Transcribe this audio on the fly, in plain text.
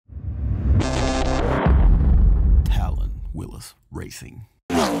racing.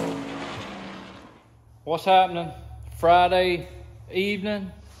 What's happening? Friday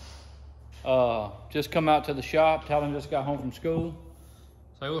evening. Just come out to the shop. Talan just got home from school.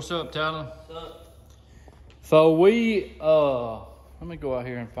 Say what's up, Talan. What's up? So we, let me go out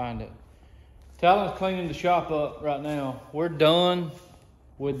here and find it. Talan's cleaning the shop up right now. We're done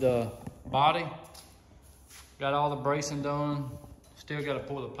with the body. Got all the bracing done. Still got to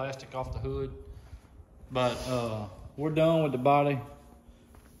pull the plastic off the hood. But we're done with the body.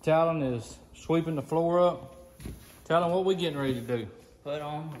 Talan is sweeping the floor up. Talan, what we getting ready to do? Put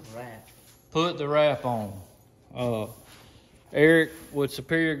on the wrap. Put the wrap on. Eric with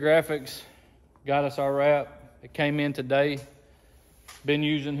Superior Graphics got us our wrap. It came in today. Been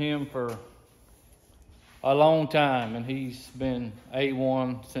using him for a long time, and he's been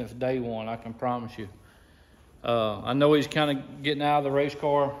A1 since day one, I can promise you. I know he's kind of getting out of the race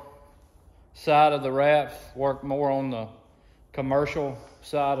car side of the wraps, work more on the commercial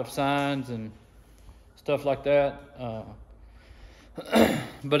side of signs and stuff like that.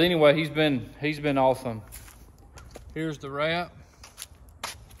 But anyway, he's been awesome. Here's the wrap.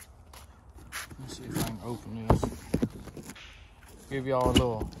 Let's see if I can open this. Give y'all a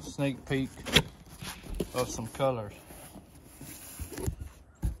little sneak peek of some colors.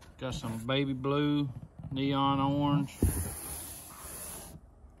 Got some baby blue, neon orange.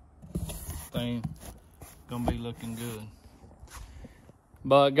 Thing gonna be looking good.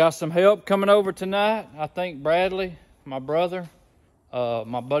 But got some help coming over tonight. I think Bradley, my brother,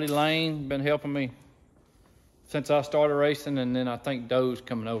 my buddy Lane, been helping me since I started racing, and then I think Doe's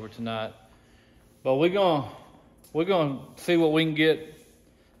coming over tonight. But we're gonna see what we can get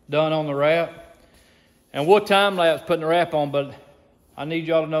done on the wrap, and we'll time lapse putting the wrap on. But I need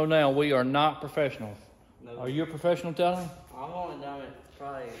y'all to know now, we are not professionals. No. Are you a professional, Talan? I've only done it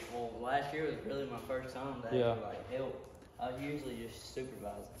probably, well, last year was really my first time that Yeah. I could, like, help. I was usually just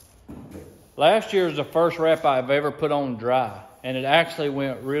supervising. Last year was the first wrap I've ever put on dry, and it actually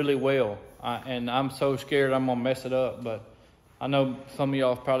went really well. And I'm so scared I'm gonna mess it up, but I know some of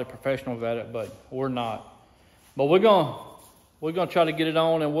y'all are probably professionals at it, but we're not. But we're gonna try to get it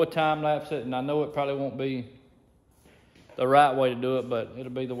on, and we'll time lapse it. And I know it probably won't be the right way to do it, but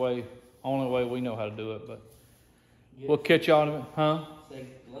it'll be the only way we know how to do it. But we'll catch y'all in a minute, huh? Say,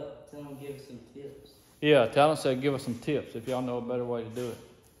 let someone give us some tips. Yeah, Talan said give us some tips if y'all know a better way to do it.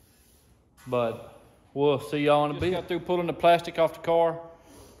 But we'll see y'all in a bit. Got through pulling the plastic off the car.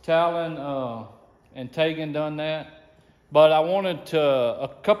 Talan and Tegan done that. But I wanted to, a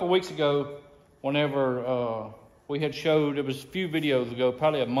couple weeks ago, whenever we had showed, it was a few videos ago,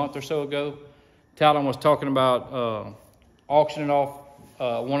 probably a month or so ago, Talan was talking about auctioning off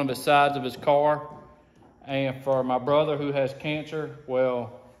one of the sides of his car. And for my brother who has cancer,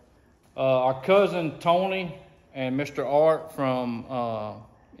 well, our cousin Tony and Mr. Art from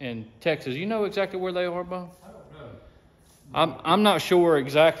in Texas, you know exactly where they are, Bo? I don't know. I'm not sure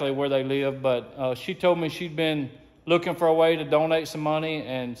exactly where they live, but she told me she'd been looking for a way to donate some money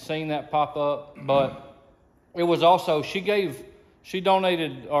and seen that pop up. But it was also, she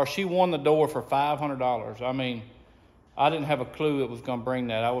donated, or she won the door for $500. I mean, I didn't have a clue it was going to bring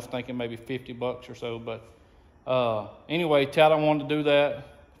that. I was thinking maybe $50 or so. But anyway, Talan wanted to do that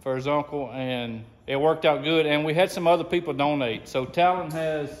for his uncle, and it worked out good. And we had some other people donate. So Talan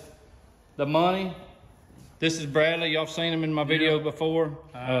has the money. This is Bradley. Y'all seen him in my video before.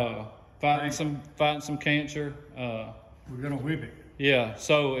 Fighting some cancer. We're gonna whip it. Yeah.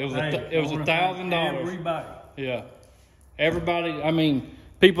 So it was $1,000. Everybody. Yeah. Everybody. I mean,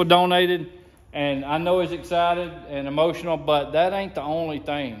 people donated, and I know he's excited and emotional, but that ain't the only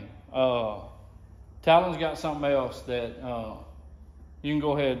thing. Talan's got something else that you can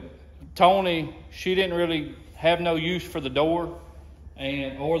go ahead. Tony, she didn't really have no use for the door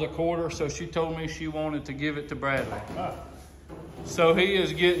or the quarter, so she told me she wanted to give it to Bradley. So he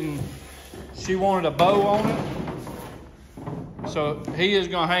is she wanted a bow on it, so he is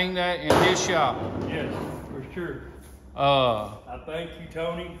gonna hang that in his shop. Yes, for sure. I thank you,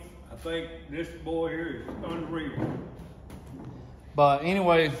 Tony. I think this boy here is unreal. But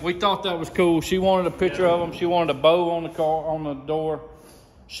anyway, we thought that was cool. She wanted a picture of him. She wanted a bow on the car, on the door.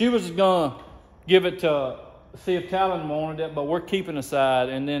 She was gonna give it to see if Talan wanted it, but we're keeping aside.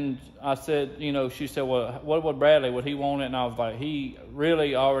 And then I said, she said, well, what would Bradley, would he want it? And I was like, he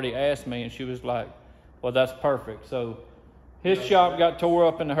really already asked me. And she was like, well, that's perfect. So his shop got tore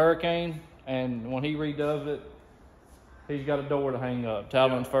up in the hurricane, and when he redoes it, he's got a door to hang up.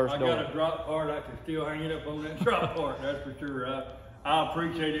 Talan's first door. I got a drop part. I can still hang it up on that drop part. That's for sure. I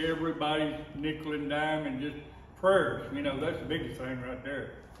appreciate everybody's nickel and dime and just prayers. That's the biggest thing right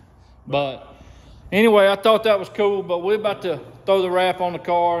there. But Anyway, I thought that was cool, but we're about to throw the wrap on the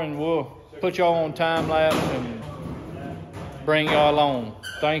car and we'll put y'all on time lapse and bring y'all on.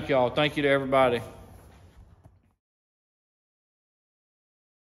 Thank y'all. Thank you to everybody.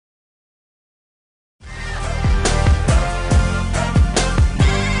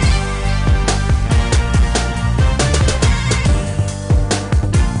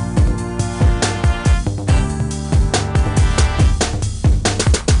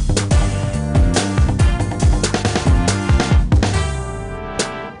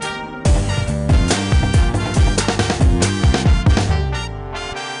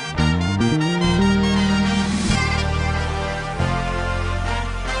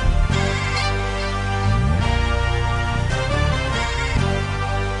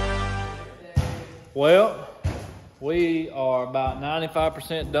 Well, we are about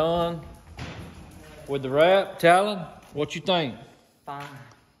 95% done with the wrap. Talan, what you think? Fine.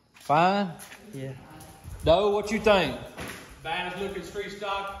 Fine? Yeah. Doe, what you think? Bad as looking street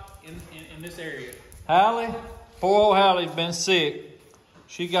stock in this area. Hallie? Poor old Hallie's been sick.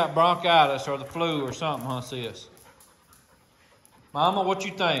 She got bronchitis or the flu or something, huh, sis? Mama, what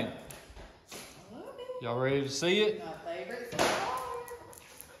you think? Y'all ready to see it? My favorite song.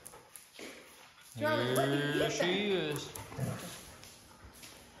 Here she is.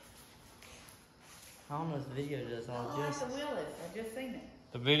 I don't know if the video does all I like justice. the Willis. I just seen it.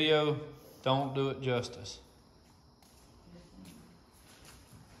 The video don't do it justice.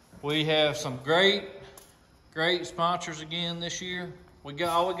 We have some great sponsors again this year.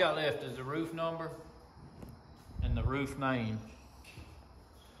 All we got left is the roof number and the roof name.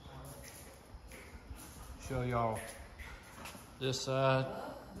 Show y'all this side.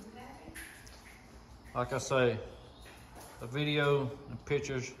 Like I say, the video and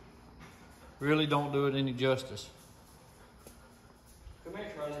pictures really don't do it any justice. Come here,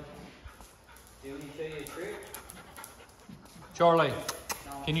 Charlie. Do you want me to show you a trick? Charlie,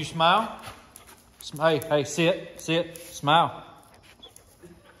 can you smile? Hey, sit, smile.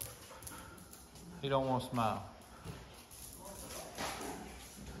 He don't want to smile.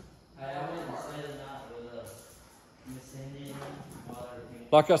 I wouldn't say the night with Miss Cindy and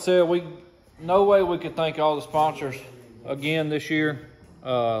Like I said, no way we could thank all the sponsors again this year.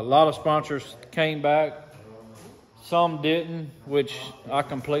 A lot of sponsors came back. Some didn't, which I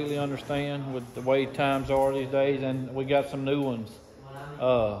completely understand with the way times are these days. And we got some new ones.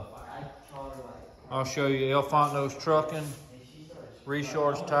 I'll show you El Fonto's Trucking,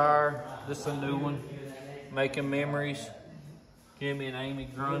 Recharge Tire. This is a new one. Making Memories. Jimmy and Amy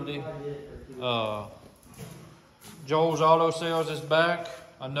Grundy. Joel's Auto Sales is back.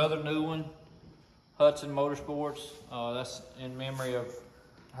 Another new one. Hudson Motorsports. That's in memory of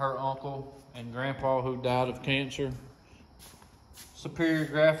her uncle and grandpa who died of cancer. Superior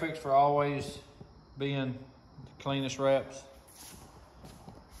Graphics for always being the cleanest wraps.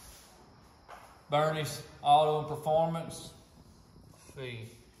 Bernie's Auto and Performance. Let's see.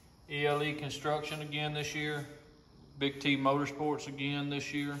 ELE Construction again this year. Big T Motorsports again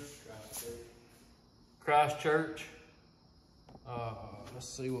this year. Christchurch. Let's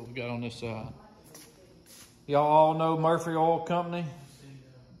see what we got on this side. Y'all all know Murphy Oil Company.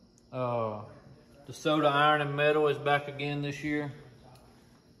 DeSoto Iron and Metal is back again this year.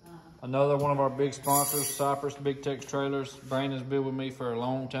 Another one of our big sponsors, Cypress Big Tex Trailers. Brandon's been with me for a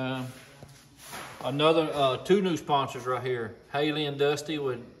long time. Another two new sponsors right here. Haley and Dusty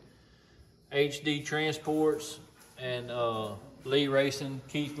with HD Transports and Lee Racing,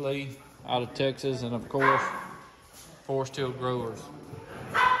 Keith Lee out of Texas, and of course, Forest Hill Growers.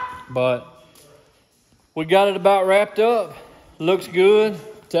 But we got it about wrapped up. Looks good.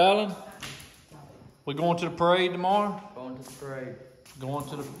 Talan, we going to the parade tomorrow? Going to the parade.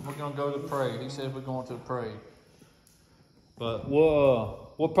 We're gonna go to the parade. He said we're going to the parade. But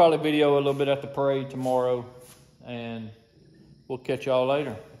we'll probably video a little bit at the parade tomorrow, and we'll catch y'all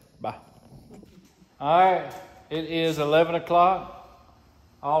later. Bye. All right, it is 11 o'clock.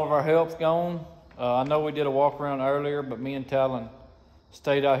 All of our help's gone. I know we did a walk around earlier, but me and Talan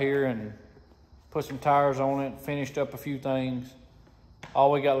stayed out here and put some tires on it, finished up a few things.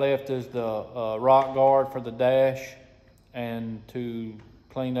 All we got left is the rock guard for the dash and to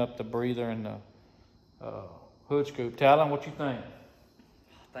clean up the breather and the hood scoop. Talan, what you think?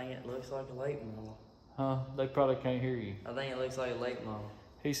 I think it looks like a late model. Huh? They probably can't hear you. I think it looks like a late model.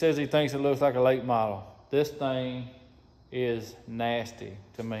 He says he thinks it looks like a late model. This thing is nasty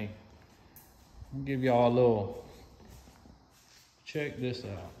to me. I'll give y'all a little, check this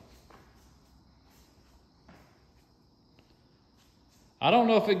out. I don't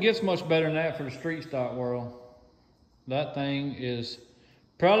know if it gets much better than that for the street stock world. That thing is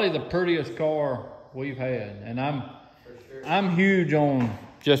probably the prettiest car we've had. And I'm For sure. I'm huge on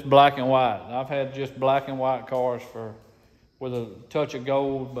just black and white. I've had just black and white cars with a touch of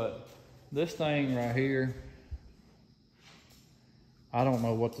gold, but this thing right here, I don't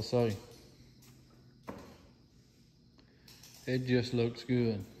know what to say. It just looks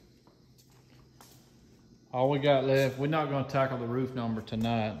good. All we got left, we're not gonna tackle the roof number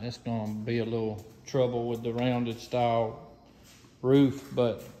tonight. It's gonna be a little trouble with the rounded style roof,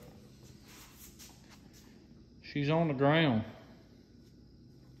 but she's on the ground.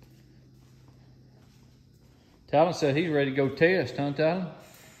 Talan said he's ready to go test, huh, Talan?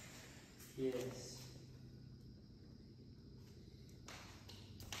 Yes.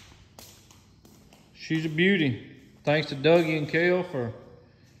 She's a beauty. Thanks to Dougie and Kale for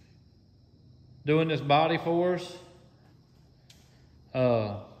doing this body for us.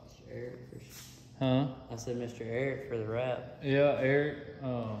 Mr. Eric for Huh? I said Mr. Eric for the wrap. Yeah, Eric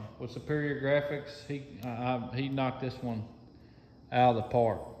with Superior Graphics, he knocked this one out of the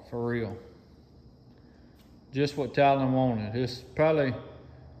park for real. Just what Talan wanted. His probably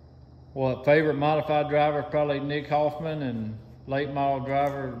favorite modified driver probably Nick Hoffman, and late model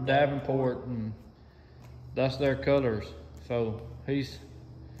driver Davenport, and that's their colors. So he's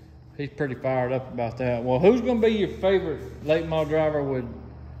pretty fired up about that. Well, who's gonna be your favorite late model driver with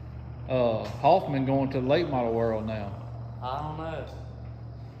Hoffman going to the late model world now? I don't know.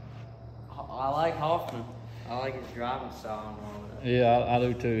 I like Hoffman. I like his driving style and all that. Yeah, I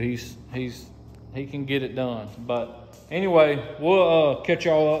do too. He can get it done. But anyway, we'll catch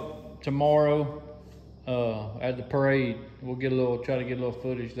y'all up tomorrow at the parade. We'll try to get a little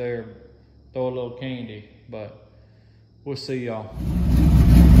footage there, throw a little candy, but we'll see y'all.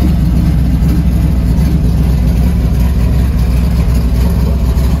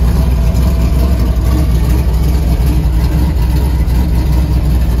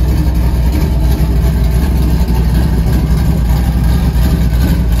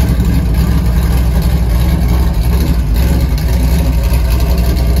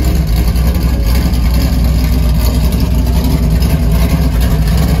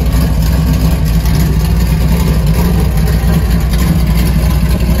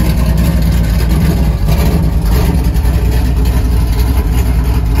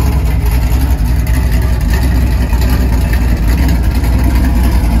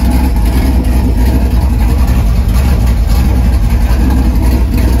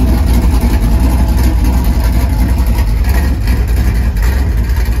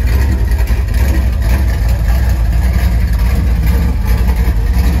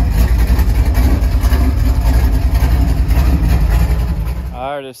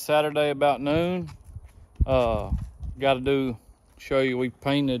 It's Saturday about noon. Show you we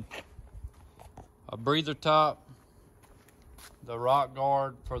painted a breather top, the rock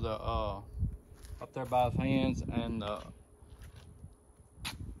guard for the up there by his hands, and the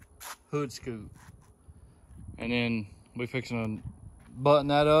hood scoop. And then we fixing to button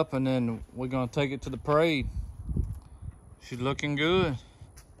that up, and then we're gonna take it to the parade. She's looking good.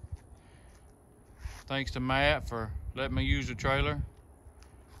 Thanks to Matt for letting me use the trailer.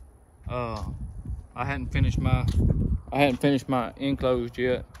 I hadn't finished my enclosed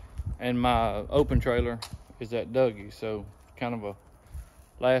yet, and my open trailer is at Dougie's, so kind of a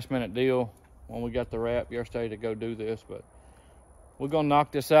last minute deal when we got the wrap yesterday to go do this. But we're gonna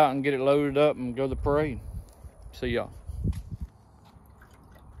knock this out and get it loaded up and go to the parade. See y'all.